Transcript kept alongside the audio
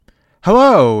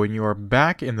Hello, and you are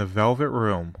back in the Velvet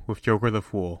Room with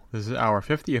Jokerthefool. This is our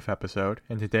 50th episode,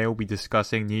 and today we'll be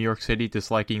discussing New York City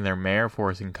disliking their mayor for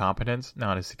his incompetence,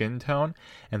 not his skin tone,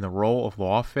 and the role of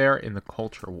lawfare in the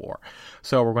culture war.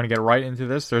 So we're going to get right into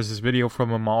this. There's this video from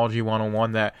Memology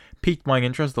 101 that piqued my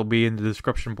interest. They'll be in the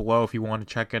description below if you want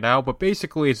to check it out. But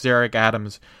basically, it's Eric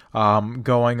Adams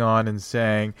going on and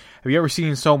saying, have you ever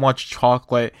seen so much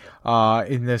chocolate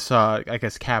in this,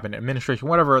 cabinet administration,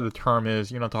 whatever the term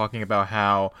is, talking about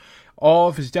how all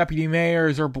of his deputy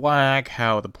mayors are black,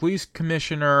 how the police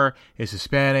commissioner is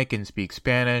Hispanic and speaks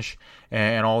Spanish,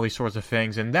 and all these sorts of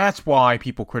things. And that's why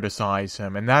people criticize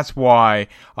him, and that's why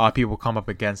people come up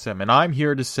against him. And I'm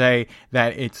here to say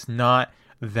that it's not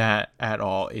that at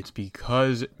all. It's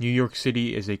because New York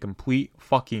City is a complete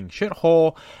fucking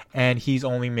shithole, and he's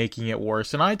only making it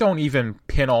worse. And I don't even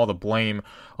pin all the blame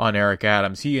on Eric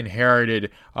Adams. He inherited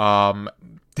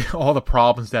all the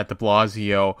problems that de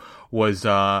Blasio was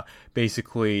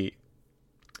basically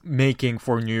making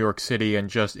for New York City and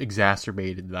just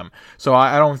exacerbated them. So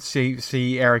I don't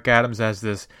see Eric Adams as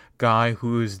this guy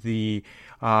who's the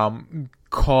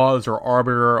cause or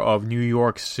arbiter of New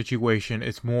York's situation.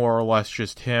 It's more or less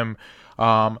just him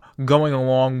going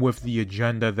along with the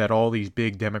agenda that all these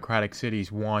big democratic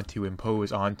cities want to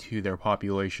impose onto their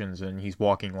populations, and he's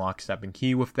walking lockstep and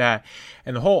key with that.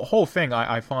 And the whole thing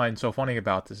I find so funny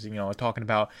about this, talking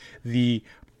about the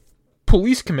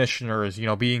police commissioners,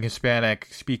 being Hispanic,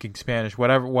 speaking Spanish,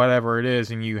 whatever it is,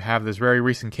 and you have this very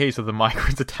recent case of the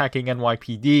migrants attacking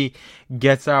NYPD,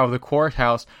 gets out of the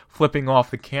courthouse, flipping off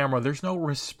the camera. There's no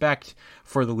respect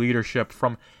for the leadership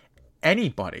from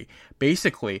anybody,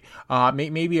 basically.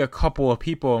 Maybe a couple of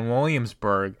people in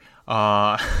Williamsburg,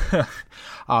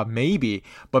 maybe,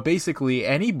 but basically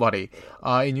anybody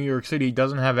in New York City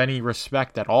doesn't have any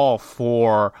respect at all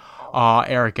for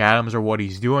Eric Adams or what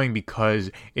he's doing, because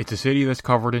it's a city that's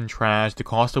covered in trash. The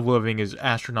cost of living is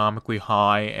astronomically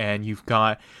high, and you've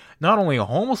got not only a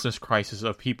homelessness crisis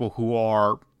of people who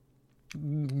are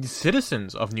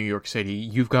citizens of New York City,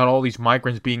 you've got all these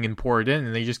migrants being imported in,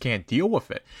 and they just can't deal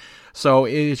with it. So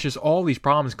it's just all these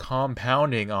problems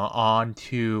compounding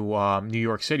onto New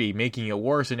York City, making it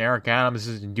worse. And Eric Adams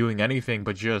isn't doing anything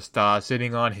but just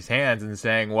sitting on his hands and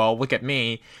saying, well, look at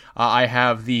me. I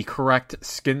have the correct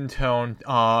skin tone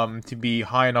to be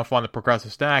high enough on the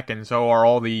progressive stack, and so are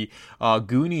all the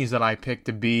Goonies that I picked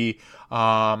to be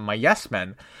my yes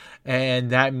men. And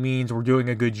that means we're doing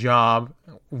a good job,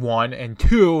 one. And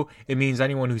two, it means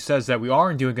anyone who says that we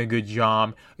aren't doing a good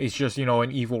job is just,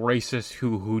 an evil racist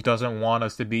who doesn't want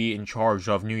us to be in charge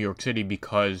of New York City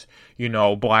because,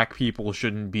 black people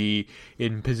shouldn't be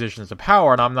in positions of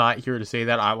power. And I'm not here to say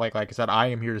that. Like I said,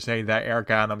 I am here to say that Eric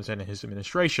Adams and his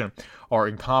administration are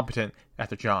incompetent at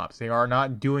their jobs. They are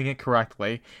not doing it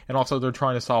correctly. And also they're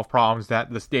trying to solve problems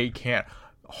that the state can't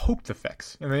hope to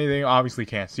fix, and they obviously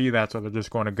can't see that, so they're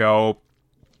just going to go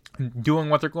doing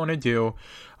what they're going to do,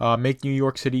 make New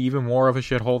York City even more of a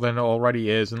shithole than it already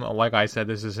is. And like I said,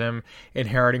 this is him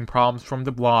inheriting problems from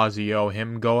de Blasio,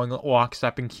 him going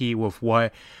lockstep and key with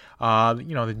what the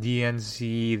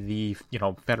DNC, the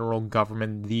federal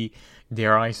government, the,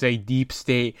 dare I say, deep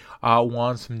state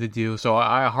wants him to do. So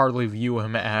I hardly view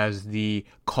him as the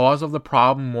cause of the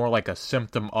problem, more like a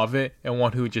symptom of it, and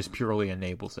one who just purely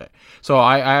enables it. So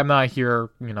I'm not here,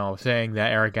 saying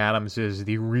that Eric Adams is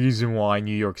the reason why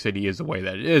New York City is the way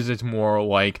that it is. It's more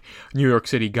like New York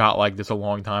City got like this a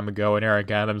long time ago, and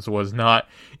Eric Adams was not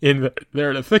in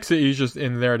there to fix it. He's just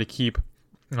in there to keep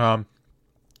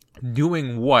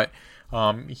doing what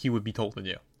he would be told to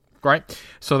do. Right?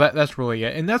 So that's really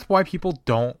it. And that's why people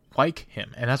don't like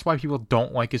him. And that's why people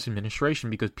don't like his administration,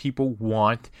 because people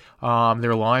want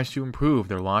their lives to improve,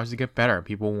 their lives to get better.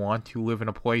 People want to live in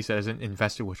a place that isn't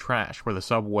infested with trash, where the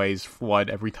subways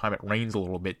flood every time it rains a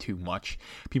little bit too much.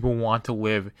 People want to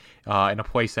live in a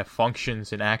place that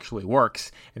functions and actually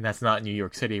works, and that's not New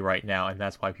York City right now, and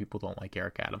that's why people don't like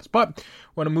Eric Adams. But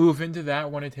I want to move into that. I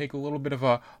want to take a little bit of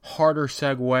a harder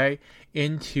segue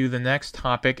into the next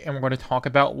topic, and we're going to talk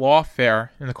about lawfare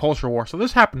in the culture war. So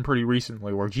this happened pretty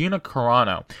recently, where Gina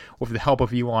Carano, with the help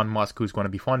of Elon Musk, who's going to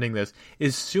be funding this,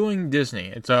 is suing Disney.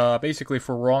 It's basically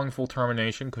for wrongful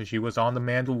termination, because she was on The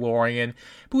Mandalorian, I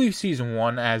believe season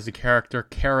 1, as the character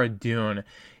Cara Dune,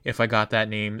 if I got that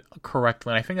name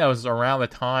correctly. And I think that was around the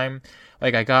time,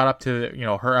 like, I got up to,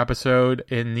 her episode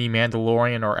in The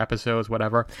Mandalorian, or episodes,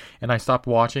 whatever, and I stopped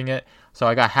watching it. So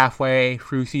I got halfway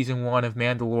through season 1 of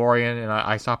Mandalorian, and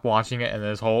I stopped watching it, and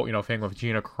this whole, thing with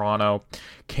Gina Carano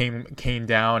came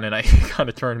down, and I kind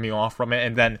of turned me off from it.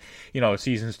 And then,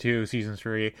 seasons 2, season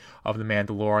 3 of The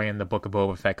Mandalorian, the Book of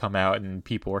Boba Fett come out, and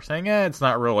people were saying, it's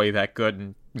not really that good,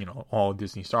 and all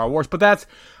Disney Star Wars. But that's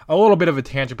a little bit of a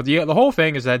tangent. But the whole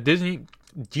thing is that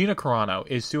Gina Carano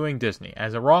is suing Disney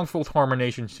as a wrongful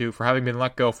termination suit for having been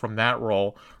let go from that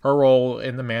role, her role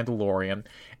in The Mandalorian.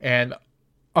 And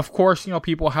of course,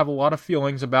 people have a lot of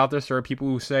feelings about this. There are people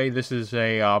who say this is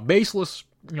a baseless,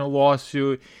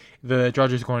 lawsuit. The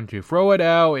judge is going to throw it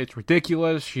out. It's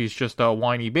ridiculous. She's just a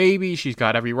whiny baby. She's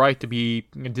got every right to be,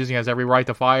 Disney has every right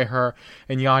to fire her,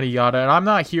 and yada yada. And I'm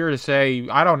not here to say,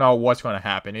 I don't know what's going to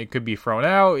happen. It could be thrown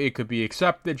out. It could be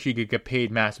accepted. She could get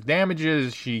paid massive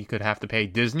damages. She could have to pay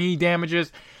Disney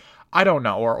damages. I don't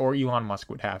know. Or Elon Musk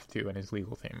would have to in his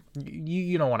legal team.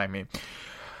 You know what I mean.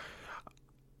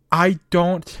 I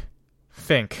don't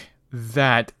think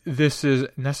that this is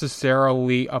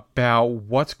necessarily about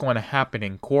what's going to happen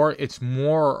in court. It's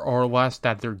more or less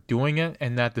that they're doing it,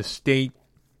 and that the state,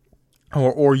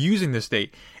 or using the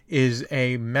state, is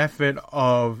a method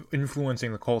of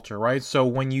influencing the culture, right? So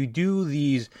when you do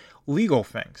these legal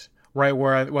things, right,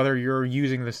 whether you're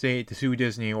using the state to sue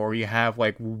Disney, or you have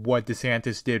like what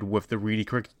DeSantis did with the Reedy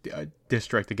Creek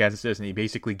district against Disney,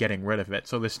 basically getting rid of it.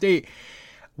 So the state,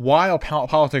 while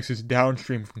politics is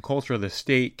downstream from culture, the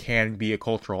state can be a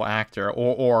cultural actor,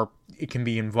 or it can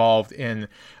be involved in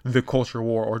the culture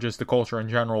war, or just the culture in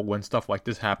general when stuff like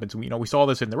this happens. We saw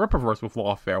this in the Rippaverse with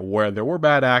Lawfare, where there were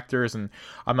bad actors, and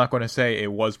I'm not going to say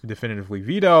it was definitively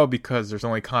veto, because there's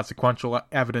only consequential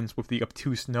evidence with the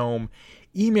obtuse gnome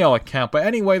email account. But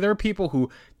anyway, there are people who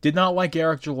did not like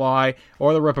Eric July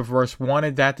or the Rippaverse,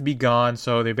 wanted that to be gone,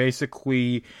 so they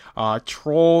basically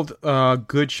trolled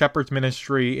Good Shepherd's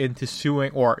Ministry into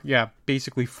suing,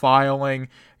 basically filing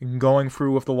and going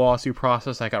through with the lawsuit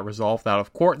process. That got resolved out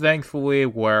of court, thankfully,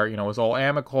 where, it was all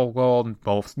amicable,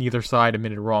 and neither side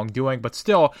admitted wrongdoing. But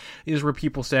still, these were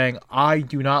people saying, I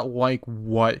do not like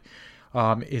what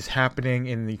is happening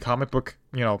in the comic book,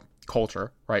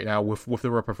 culture right now with the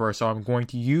Rippaverse, so I'm going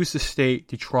to use the state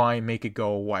to try and make it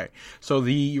go away. So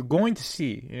you're going to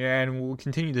see, and we'll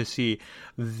continue to see,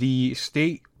 the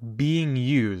state being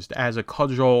used as a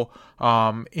cudgel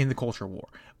in the culture war,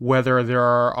 whether there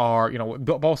are,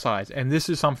 both sides. And this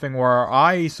is something where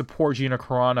I support Gina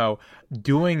Carano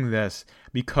doing this,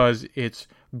 because it's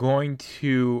going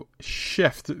to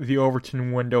shift the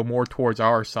Overton window more towards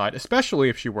our side, especially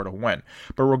if she were to win.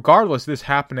 But regardless, this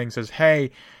happening says,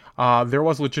 hey, there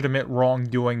was legitimate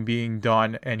wrongdoing being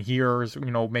done, and here's,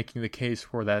 making the case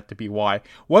for that to be why.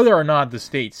 Whether or not the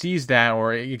state sees that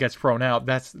or it gets thrown out,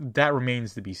 that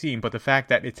remains to be seen. But the fact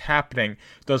that it's happening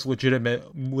does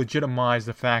legitimize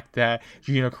the fact that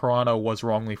Gina Carano was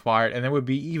wrongly fired, and there would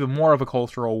be even more of a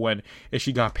cultural win if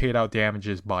she got paid out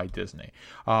damages by Disney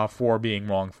for being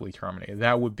wrongfully terminated.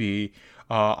 That would be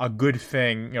a good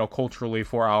thing, culturally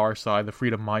for our side, the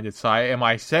freedom-minded side. Am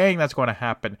I saying that's going to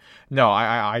happen? No,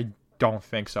 I don't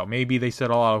think so. Maybe they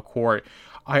settle out of court.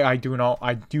 I do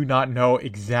not know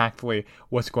exactly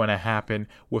what's going to happen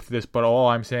with this, but all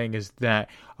I'm saying is that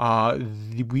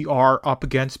we are up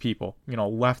against people,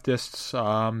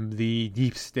 leftists, the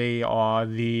deep state,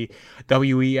 the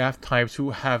WEF types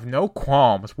who have no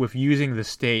qualms with using the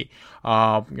state,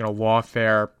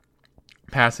 lawfare,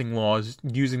 passing laws,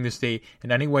 using the state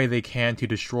in any way they can to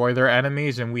destroy their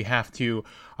enemies, and we have to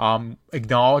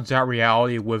acknowledge that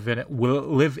reality, live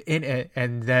in it,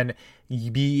 and then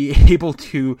be able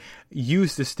to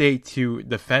use the state to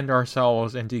defend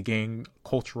ourselves and to gain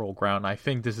cultural ground. I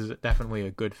think this is definitely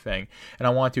a good thing, and I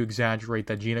want to exaggerate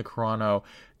that Gina Carano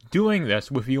doing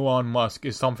this with Elon Musk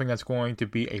is something that's going to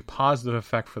be a positive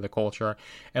effect for the culture.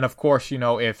 And of course,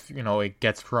 if it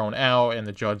gets thrown out and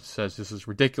the judge says this is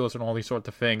ridiculous and all these sorts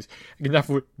of things, it can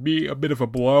definitely be a bit of a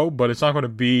blow, but it's not going to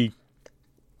be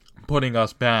putting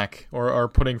us back or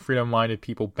putting freedom-minded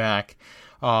people back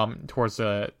towards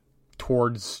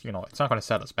it's not going to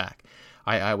set us back.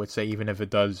 I would say, even if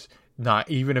it doesn't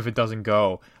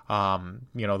go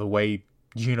the way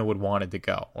Gina would want it to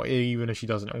go, even if she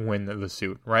doesn't win the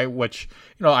suit, right? Which,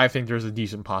 I think there's a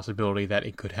decent possibility that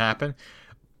it could happen.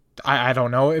 I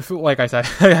don't know if, like I said,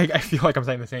 I feel like I'm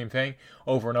saying the same thing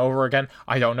over and over again.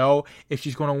 I don't know if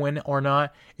she's going to win or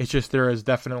not. It's just there is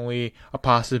definitely a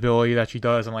possibility that she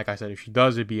does. And like I said, if she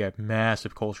does, it'd be a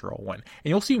massive cultural win. And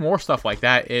you'll see more stuff like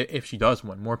that if she does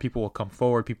win. More people will come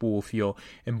forward. People will feel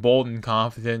emboldened,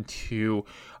 confident to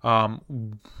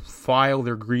file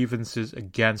their grievances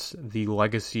against the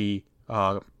legacy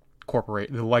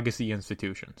the legacy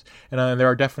institutions. And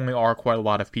there definitely are quite a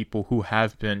lot of people who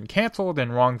have been canceled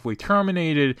and wrongfully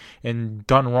terminated and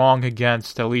done wrong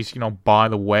against, at least, by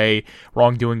the way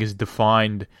wrongdoing is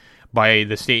defined by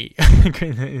the state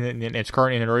in its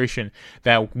current iteration,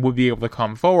 that would be able to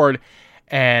come forward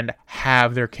and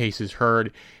have their cases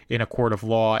heard. in a court of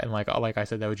law, and like I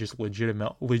said, that would just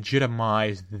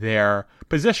legitimize their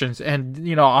positions.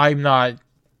 And I'm not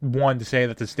one to say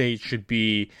that the state should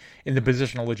be in the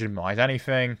position to legitimize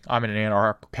anything. I'm an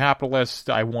anarcho-capitalist.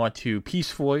 I want to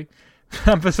peacefully,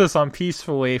 emphasis on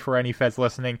peacefully for any feds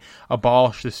listening,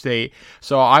 abolish the state.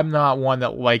 So I'm not one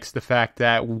that likes the fact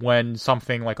that when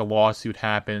something like a lawsuit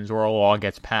happens or a law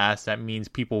gets passed, that means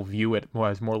people view it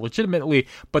as more legitimately,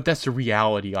 but that's the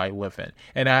reality I live in.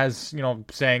 And as,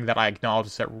 saying that I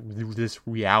acknowledge this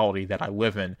reality that I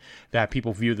live in, that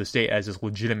people view the state as this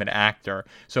legitimate actor.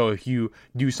 So if you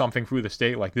do something through the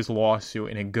state like this lawsuit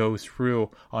and it goes through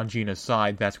on Gina's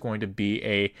side, that's going to be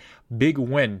a big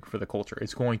win for the culture.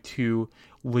 It's going to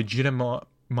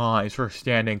legitimize her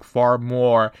standing far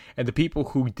more, and the people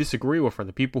who disagree with her,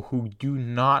 the people who do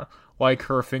not like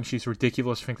her, think she's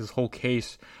ridiculous, think this whole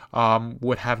case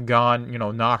would have gone,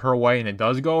 not her way, and it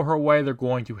does go her way, they're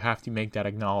going to have to make that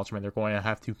acknowledgement. They're going to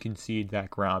have to concede that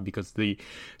ground because the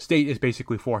state is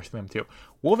basically forcing them to.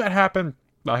 Will that happen?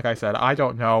 Like I said, I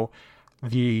don't know.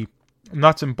 The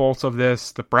nuts and bolts of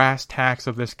this, the brass tacks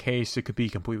of this case, it could be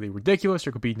completely ridiculous,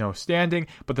 there could be no standing,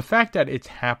 but the fact that it's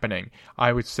happening,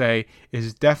 I would say,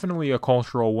 is definitely a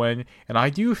cultural win, and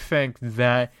I do think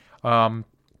that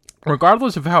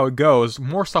regardless of how it goes,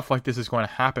 more stuff like this is going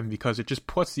to happen because it just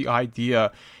puts the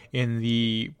idea in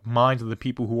the minds of the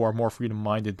people who are more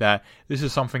freedom-minded that this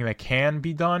is something that can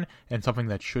be done and something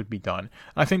that should be done.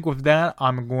 I think with that,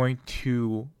 I'm going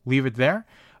to leave it there.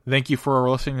 Thank you for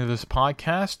listening to this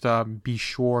podcast. Be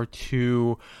sure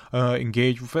to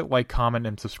engage with it, like, comment,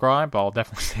 and subscribe. I'll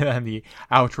definitely say that in the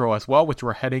outro as well, which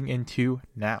we're heading into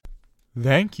now.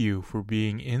 Thank you for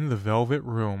being in the Velvet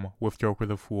Room with Joker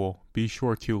the Fool. Be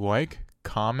sure to like,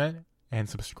 comment, and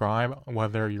subscribe,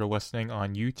 whether you're listening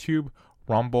on YouTube,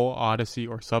 Rumble, Odyssey,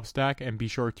 or Substack. And be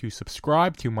sure to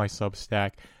subscribe to my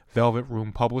Substack,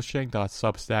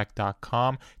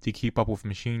 velvetroompublishing.substack.com, to keep up with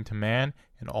Machine to Man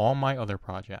and all my other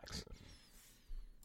projects.